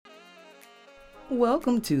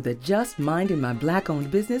Welcome to the Just Minding My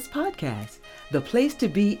Black-Owned Business podcast, the place to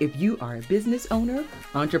be if you are a business owner,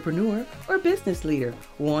 entrepreneur, or business leader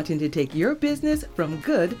wanting to take your business from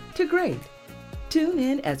good to great. Tune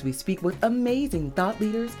in as we speak with amazing thought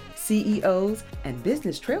leaders, CEOs, and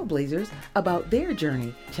business trailblazers about their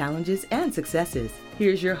journey, challenges, and successes.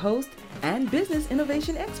 Here's your host and business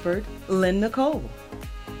innovation expert, Lynn Nicole.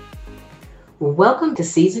 Welcome to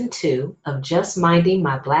Season 2 of Just Minding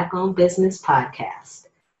My Black-Owned Business podcast.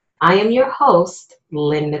 I am your host,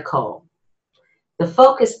 Lynn Nicole. The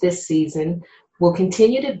focus this season will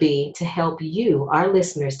continue to be to help you, our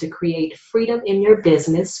listeners, to create freedom in your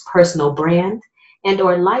business, personal brand, and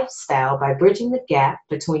or lifestyle by bridging the gap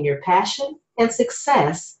between your passion and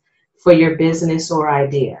success for your business or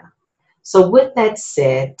idea. So with that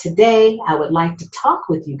said, today I would like to talk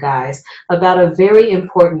with you guys about a very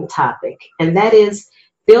important topic, and that is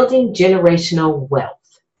building generational wealth.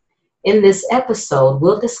 In this episode,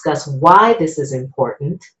 we'll discuss why this is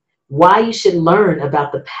important, why you should learn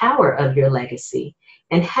about the power of your legacy,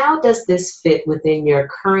 and how does this fit within your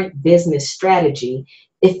current business strategy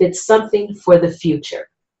if it's something for the future.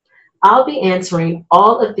 I'll be answering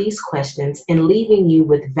all of these questions and leaving you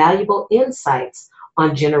with valuable insights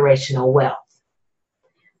on generational wealth.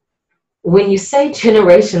 When you say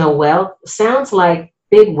generational wealth, sounds like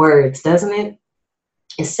big words, doesn't it?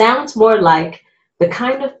 It sounds more like the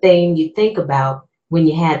kind of thing you think about when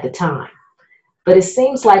you had the time. But it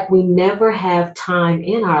seems like we never have time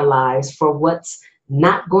in our lives for what's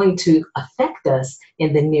not going to affect us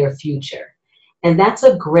in the near future. And that's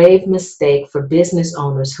a grave mistake for business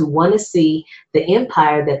owners who want to see the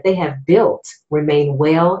empire that they have built remain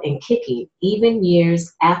well and kicking even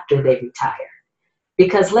years after they retire.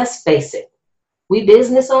 Because let's face it, we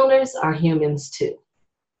business owners are humans too.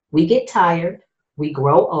 We get tired, we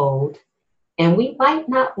grow old, and we might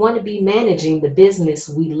not want to be managing the business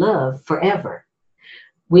we love forever.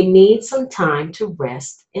 We need some time to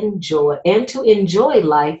rest, enjoy, and to enjoy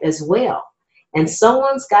life as well. And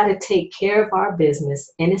someone's got to take care of our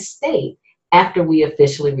business and estate after we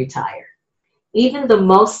officially retire. Even the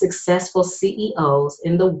most successful CEOs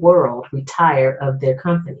in the world retire of their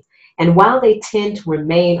company. And while they tend to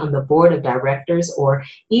remain on the board of directors or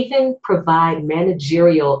even provide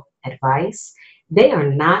managerial advice, they are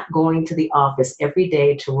not going to the office every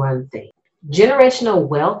day to run things. Generational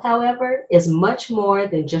wealth, however, is much more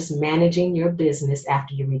than just managing your business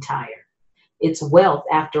after you retire. It's wealth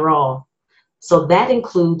after all. So that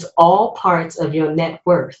includes all parts of your net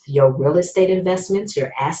worth, your real estate investments,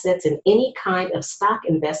 your assets, and any kind of stock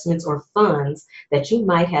investments or funds that you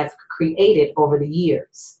might have created over the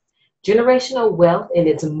years. Generational wealth in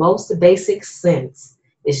its most basic sense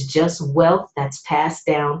is just wealth that's passed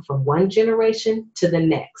down from one generation to the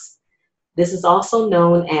next. This is also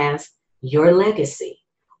known as your legacy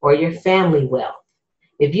or your family wealth.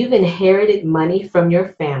 If you've inherited money from your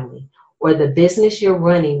family, or the business you're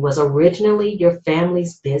running was originally your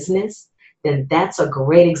family's business, then that's a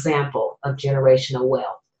great example of generational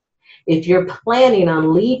wealth. If you're planning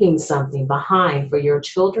on leaving something behind for your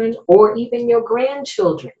children or even your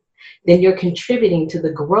grandchildren, then you're contributing to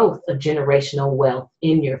the growth of generational wealth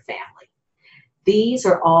in your family. These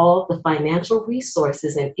are all the financial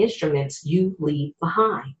resources and instruments you leave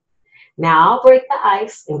behind. Now I'll break the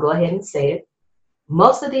ice and go ahead and say it.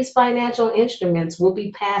 Most of these financial instruments will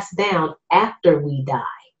be passed down after we die.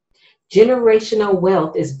 Generational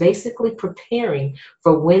wealth is basically preparing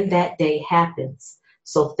for when that day happens.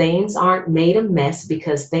 So things aren't made a mess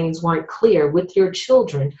because things weren't clear with your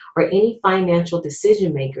children or any financial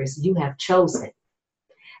decision makers you have chosen.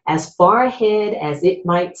 As far ahead as it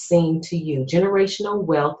might seem to you, generational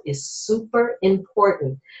wealth is super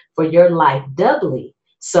important for your life, doubly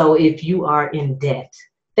so if you are in debt.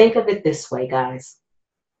 Think of it this way, guys.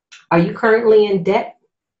 Are you currently in debt?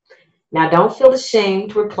 Now, don't feel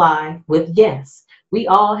ashamed to reply with yes. We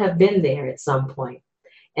all have been there at some point.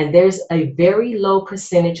 And there's a very low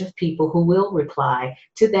percentage of people who will reply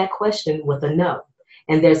to that question with a no.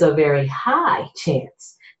 And there's a very high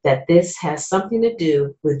chance that this has something to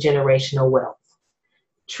do with generational wealth.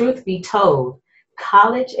 Truth be told,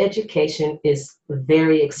 college education is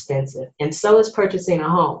very expensive, and so is purchasing a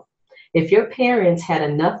home. If your parents had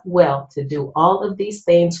enough wealth to do all of these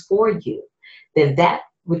things for you, then that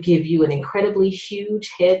would give you an incredibly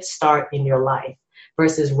huge head start in your life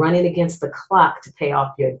versus running against the clock to pay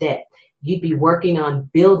off your debt. You'd be working on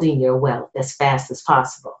building your wealth as fast as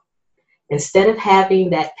possible. Instead of having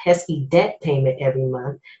that pesky debt payment every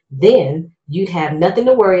month, then you'd have nothing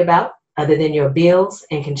to worry about other than your bills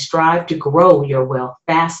and can strive to grow your wealth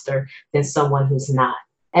faster than someone who's not.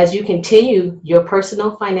 As you continue your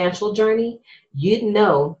personal financial journey, you'd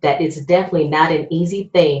know that it's definitely not an easy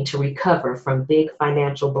thing to recover from big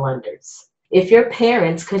financial blunders. If your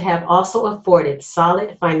parents could have also afforded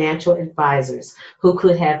solid financial advisors who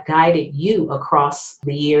could have guided you across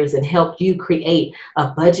the years and helped you create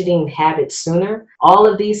a budgeting habit sooner, all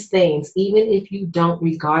of these things, even if you don't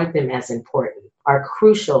regard them as important, are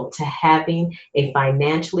crucial to having a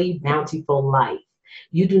financially bountiful life.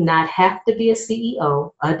 You do not have to be a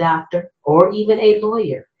CEO, a doctor, or even a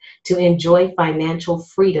lawyer to enjoy financial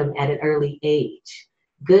freedom at an early age.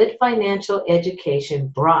 Good financial education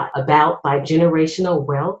brought about by generational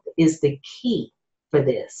wealth is the key for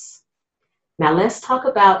this. Now let's talk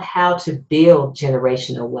about how to build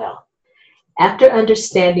generational wealth. After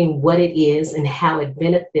understanding what it is and how it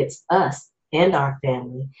benefits us and our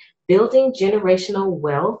family, building generational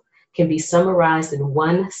wealth can be summarized in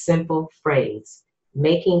one simple phrase: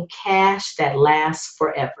 making cash that lasts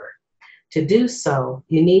forever. To do so,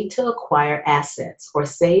 you need to acquire assets or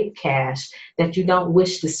save cash that you don't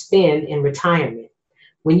wish to spend in retirement.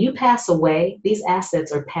 When you pass away, these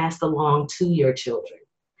assets are passed along to your children.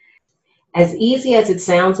 As easy as it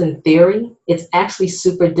sounds in theory, it's actually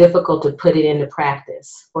super difficult to put it into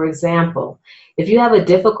practice. For example, if you have a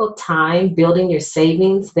difficult time building your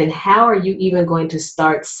savings, then how are you even going to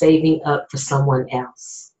start saving up for someone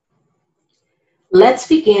else? Let's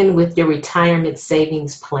begin with your retirement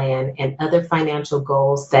savings plan and other financial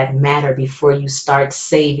goals that matter before you start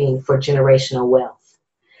saving for generational wealth.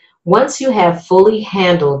 Once you have fully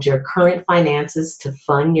handled your current finances to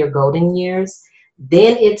fund your golden years,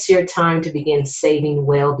 then it's your time to begin saving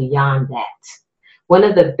well beyond that. One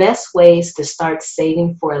of the best ways to start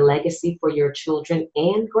saving for a legacy for your children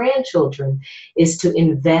and grandchildren is to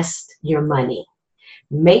invest your money.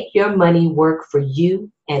 Make your money work for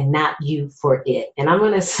you and not you for it. And I'm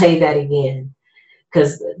going to say that again,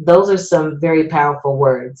 because those are some very powerful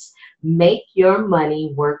words. Make your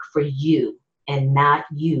money work for you and not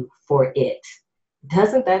you for it.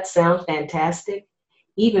 Doesn't that sound fantastic?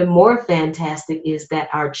 Even more fantastic is that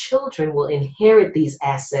our children will inherit these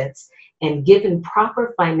assets and, given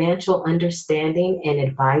proper financial understanding and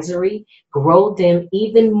advisory, grow them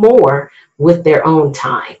even more with their own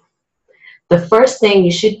time. The first thing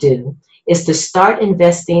you should do is to start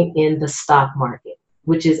investing in the stock market,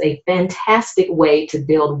 which is a fantastic way to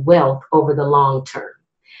build wealth over the long term.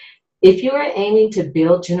 If you are aiming to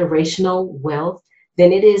build generational wealth,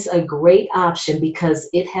 then it is a great option because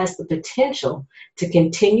it has the potential to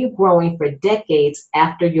continue growing for decades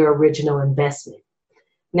after your original investment.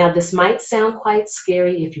 Now, this might sound quite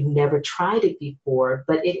scary if you've never tried it before,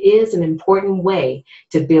 but it is an important way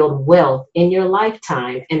to build wealth in your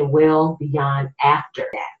lifetime and well beyond after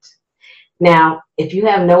that. Now, if you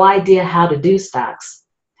have no idea how to do stocks,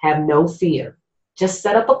 have no fear. Just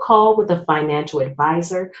set up a call with a financial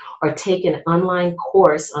advisor or take an online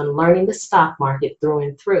course on learning the stock market through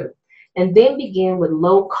and through, and then begin with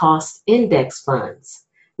low-cost index funds.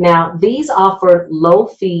 Now, these offer low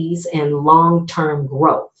fees and long-term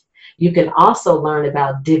growth. You can also learn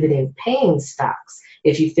about dividend-paying stocks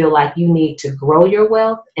if you feel like you need to grow your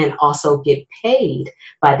wealth and also get paid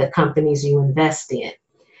by the companies you invest in.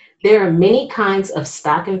 There are many kinds of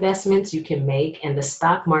stock investments you can make, and the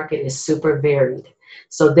stock market is super varied.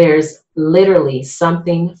 So there's literally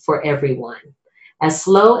something for everyone. As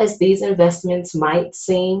slow as these investments might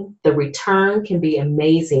seem, the return can be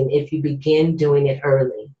amazing if you begin doing it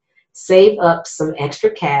early. Save up some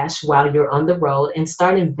extra cash while you're on the road and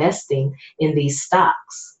start investing in these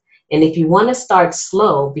stocks. And if you want to start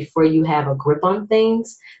slow before you have a grip on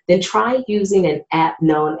things, then try using an app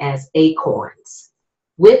known as Acorns.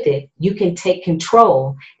 With it, you can take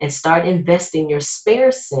control and start investing your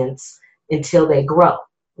spare cents until they grow,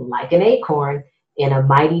 like an acorn in a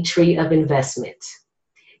mighty tree of investment.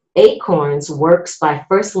 Acorns works by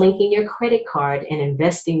first linking your credit card and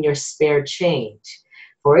investing your spare change.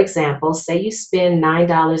 For example, say you spend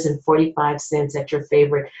 $9.45 at your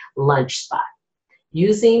favorite lunch spot.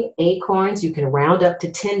 Using Acorns, you can round up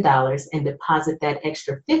to $10 and deposit that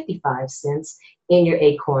extra 55 cents in your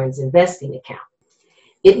Acorns investing account.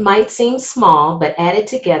 It might seem small, but add it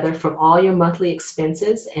together from all your monthly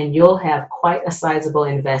expenses and you'll have quite a sizable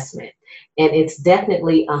investment. And it's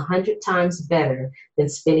definitely 100 times better than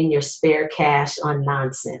spending your spare cash on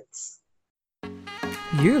nonsense.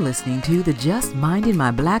 You're listening to the Just Minding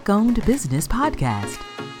My Black-Owned Business podcast.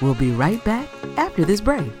 We'll be right back after this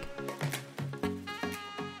break.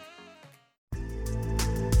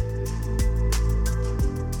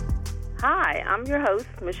 Hi, I'm your host,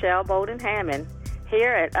 Michelle Bolden Hammond,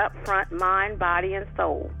 here at Upfront Mind, Body, and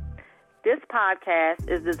Soul. This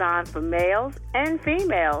podcast is designed for males and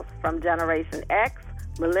females from Generation X,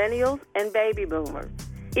 Millennials, and Baby Boomers.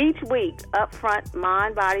 Each week, Upfront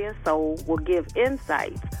Mind, Body, and Soul will give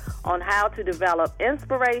insights on how to develop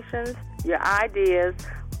inspirations, your ideas,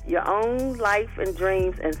 your own life and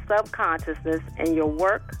dreams and subconsciousness in your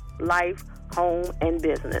work, life, home, and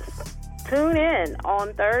business. Tune in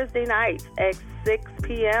on Thursday nights at 6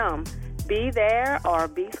 p.m. Be there or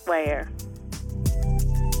be square.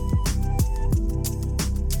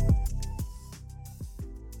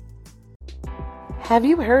 Have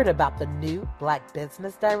you heard about the new Black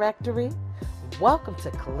Business Directory? Welcome to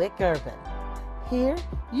Click Urban. Here,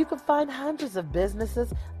 you can find hundreds of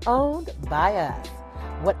businesses owned by us.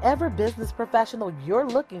 Whatever business professional you're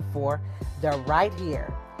looking for, they're right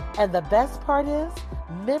here. And the best part is,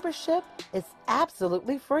 membership is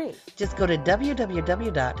absolutely free. Just go to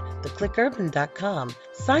www.theclickurban.com,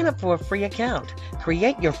 sign up for a free account,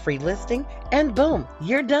 create your free listing, and boom,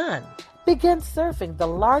 you're done. Begin surfing the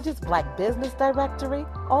largest Black business directory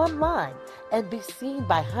online and be seen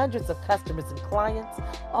by hundreds of customers and clients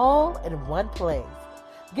all in one place.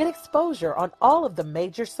 Get exposure on all of the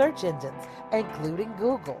major search engines, including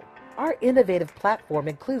Google. Our innovative platform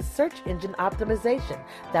includes search engine optimization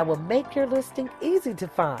that will make your listing easy to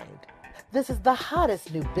find. This is the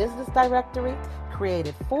hottest new business directory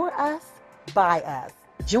created for us, by us.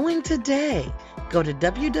 Join today. Go to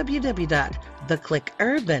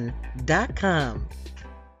www.theclickurban.com.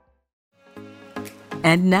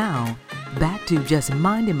 And now, back to Just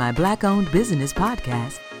Minding My Black-Owned Business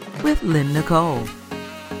podcast with Lynn Nicole.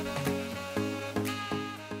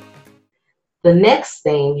 The next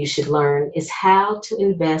thing you should learn is how to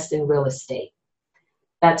invest in real estate.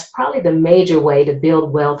 That's probably the major way to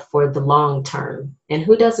build wealth for the long term. And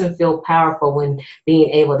who doesn't feel powerful when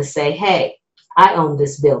being able to say, hey, I own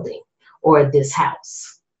this building or this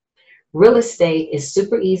house? Real estate is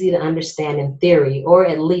super easy to understand in theory, or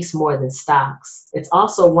at least more than stocks. It's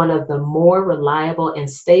also one of the more reliable and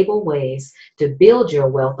stable ways to build your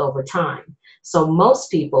wealth over time. So most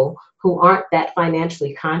people who aren't that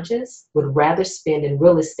financially conscious would rather spend in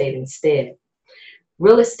real estate instead.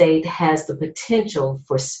 Real estate has the potential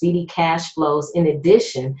for speedy cash flows in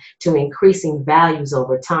addition to increasing values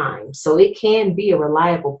over time. So it can be a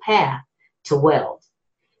reliable path to wealth.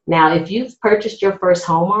 Now, if you've purchased your first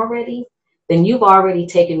home already, then you've already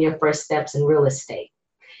taken your first steps in real estate.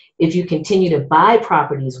 If you continue to buy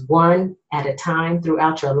properties one at a time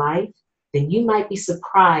throughout your life, then you might be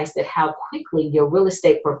surprised at how quickly your real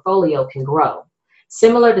estate portfolio can grow.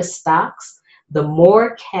 Similar to stocks, the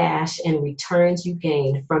more cash and returns you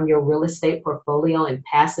gain from your real estate portfolio and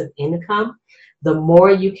passive income, the more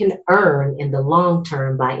you can earn in the long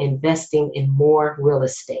term by investing in more real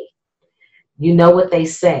estate. You know what they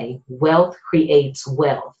say, wealth creates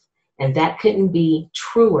wealth, and that couldn't be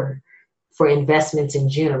truer for investments in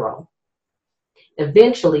general.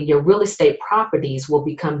 Eventually, your real estate properties will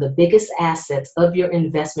become the biggest assets of your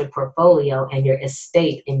investment portfolio and your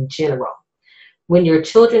estate in general. When your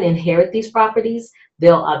children inherit these properties,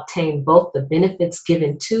 they'll obtain both the benefits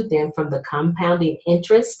given to them from the compounding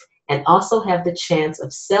interest and also have the chance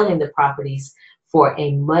of selling the properties for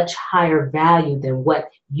a much higher value than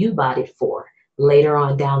what you bought it for later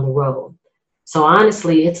on down the road. So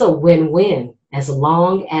honestly, it's a win-win as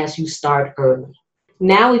long as you start early.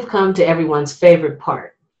 Now we've come to everyone's favorite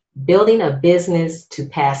part, building a business to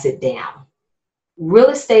pass it down. Real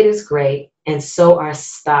estate is great, and so are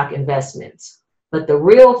stock investments. But the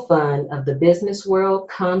real fun of the business world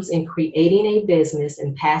comes in creating a business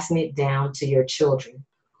and passing it down to your children.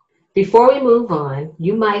 Before we move on,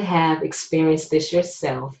 you might have experienced this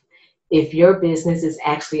yourself if your business is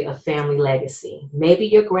actually a family legacy. Maybe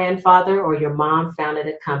your grandfather or your mom founded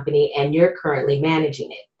a company and you're currently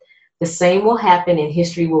managing it. The same will happen and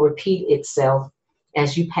history will repeat itself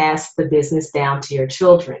as you pass the business down to your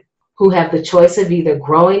children, who have the choice of either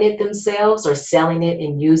growing it themselves or selling it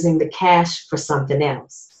and using the cash for something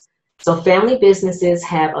else. So family businesses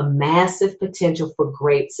have a massive potential for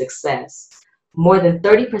great success. More than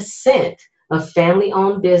 30% of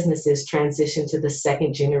family-owned businesses transition to the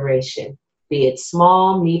second generation, be it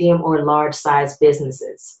small, medium, or large-sized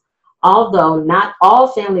businesses. Although not all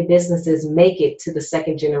family businesses make it to the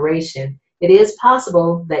second generation, it is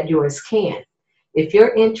possible that yours can. If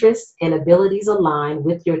your interests and abilities align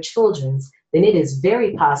with your children's, then it is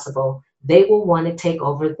very possible they will want to take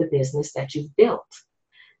over the business that you've built.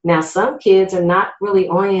 Now, some kids are not really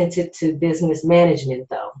oriented to business management,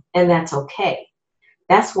 though, and that's okay.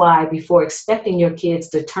 That's why before expecting your kids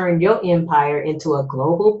to turn your empire into a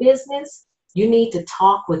global business, you need to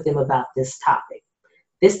talk with them about this topic.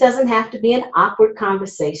 This doesn't have to be an awkward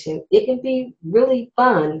conversation. It can be really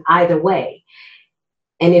fun either way.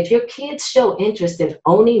 And if your kids show interest in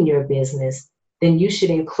owning your business, then you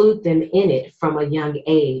should include them in it from a young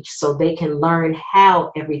age so they can learn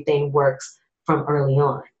how everything works from early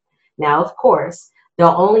on. Now, of course, they'll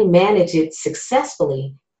only manage it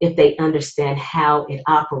successfully if they understand how it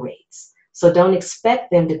operates. So don't expect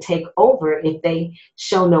them to take over if they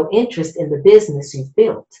show no interest in the business you've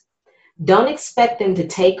built. Don't expect them to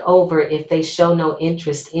take over if they show no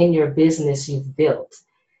interest in your business you've built.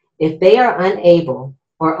 If they are unable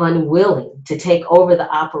or unwilling to take over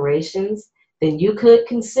the operations, then you could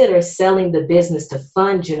consider selling the business to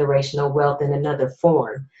fund generational wealth in another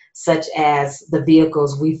form, such as the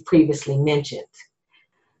vehicles we've previously mentioned.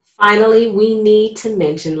 Finally, we need to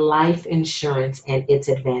mention life insurance and its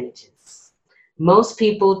advantages. Most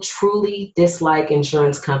people truly dislike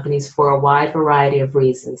insurance companies for a wide variety of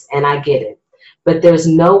reasons, and I get it. But there's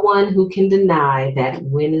no one who can deny that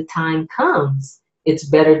when the time comes, it's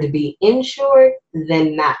better to be insured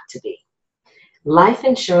than not to be. Life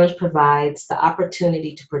insurance provides the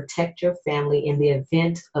opportunity to protect your family in the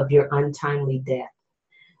event of your untimely death.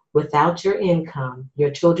 Without your income, your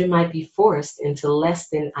children might be forced into less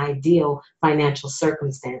than ideal financial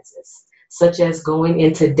circumstances, such as going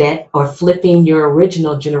into debt or flipping your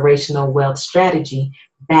original generational wealth strategy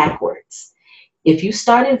backwards. If you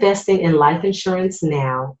start investing in life insurance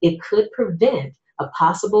now, it could prevent a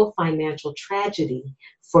possible financial tragedy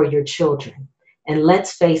for your children. And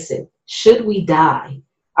let's face it, should we die,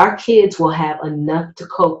 our kids will have enough to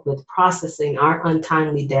cope with processing our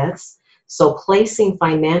untimely deaths. So placing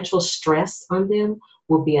financial stress on them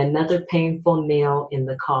will be another painful nail in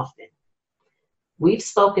the coffin. We've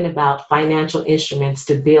spoken about financial instruments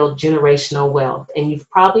to build generational wealth, and you've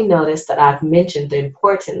probably noticed that I've mentioned the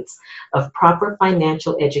importance of proper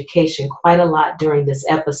financial education quite a lot during this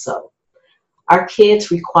episode. Our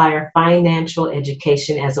kids require financial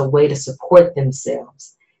education as a way to support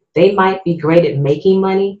themselves. They might be great at making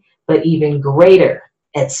money, but even greater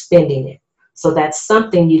at spending it. So that's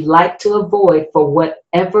something you'd like to avoid for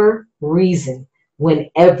whatever reason,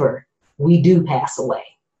 whenever we do pass away.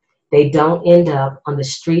 They don't end up on the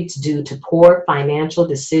streets due to poor financial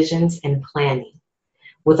decisions and planning.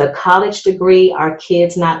 With a college degree, our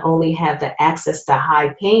kids not only have the access to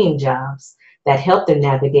high-paying jobs that help them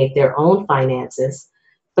navigate their own finances,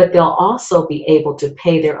 but they'll also be able to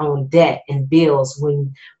pay their own debt and bills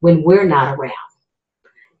when we're not around.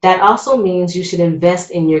 That also means you should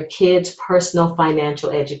invest in your kids' personal financial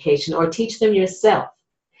education or teach them yourself.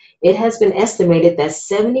 It has been estimated that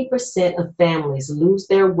 70% of families lose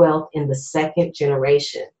their wealth in the second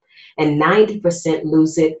generation, and 90%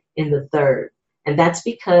 lose it in the third. And that's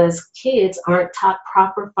because kids aren't taught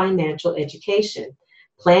proper financial education,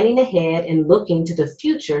 planning ahead and looking to the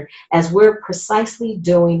future as we're precisely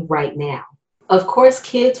doing right now. Of course,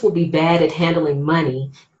 kids will be bad at handling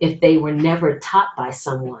money if they were never taught by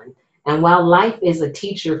someone. And while life is a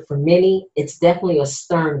teacher for many, it's definitely a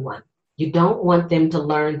stern one. You don't want them to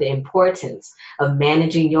learn the importance of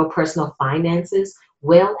managing your personal finances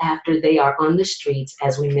well after they are on the streets,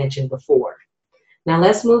 as we mentioned before. Now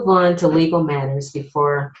let's move on to legal matters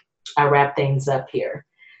before I wrap things up here.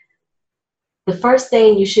 The first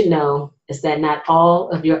thing you should know is that not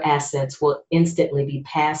all of your assets will instantly be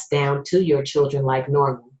passed down to your children like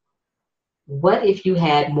normal. What if you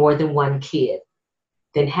had more than one kid?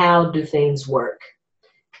 Then how do things work?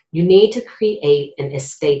 You need to create an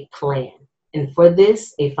estate plan, and for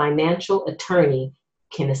this, a financial attorney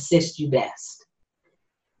can assist you best.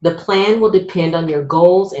 The plan will depend on your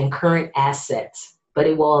goals and current assets, but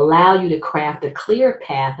it will allow you to craft a clear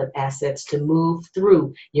path of assets to move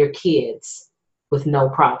through your kids with no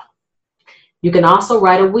problem. You can also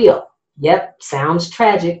write a will. Yep, sounds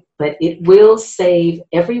tragic, but it will save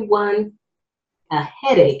everyone a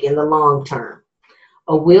headache in the long term.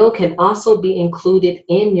 A will can also be included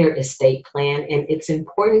in your estate plan, and it's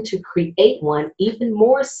important to create one even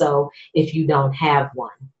more so if you don't have one.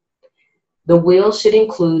 The will should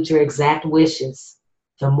include your exact wishes.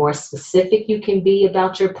 The more specific you can be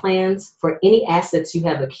about your plans for any assets you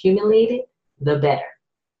have accumulated, the better.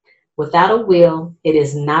 Without a will, it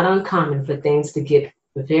is not uncommon for things to get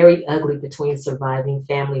very ugly between surviving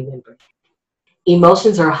family members.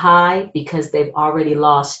 Emotions are high because they've already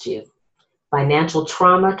lost you. Financial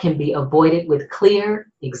trauma can be avoided with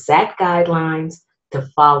clear, exact guidelines to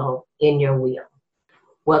follow in your will.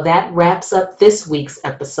 Well, that wraps up this week's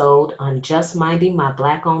episode on Just Minding My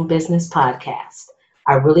Black-Owned Business podcast.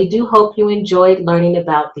 I really do hope you enjoyed learning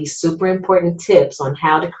about these super important tips on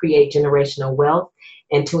how to create generational wealth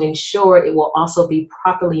and to ensure it will also be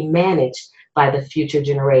properly managed by the future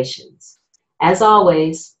generations. As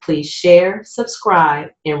always, please share, subscribe,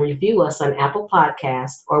 and review us on Apple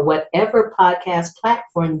Podcasts or whatever podcast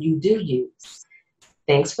platform you do use.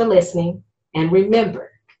 Thanks for listening, and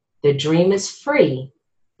remember, the dream is free,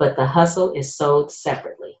 but the hustle is sold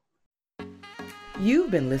separately.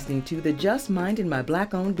 You've been listening to the Just Minding My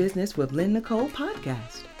Black-Owned Business with Lynn Nicole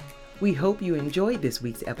podcast. We hope you enjoyed this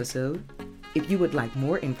week's episode. If you would like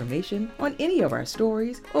more information on any of our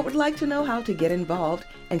stories or would like to know how to get involved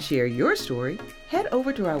and share your story, head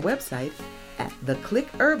over to our website at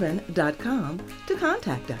theclickurban.com to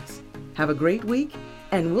contact us. Have a great week,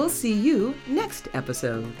 and we'll see you next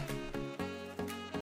episode.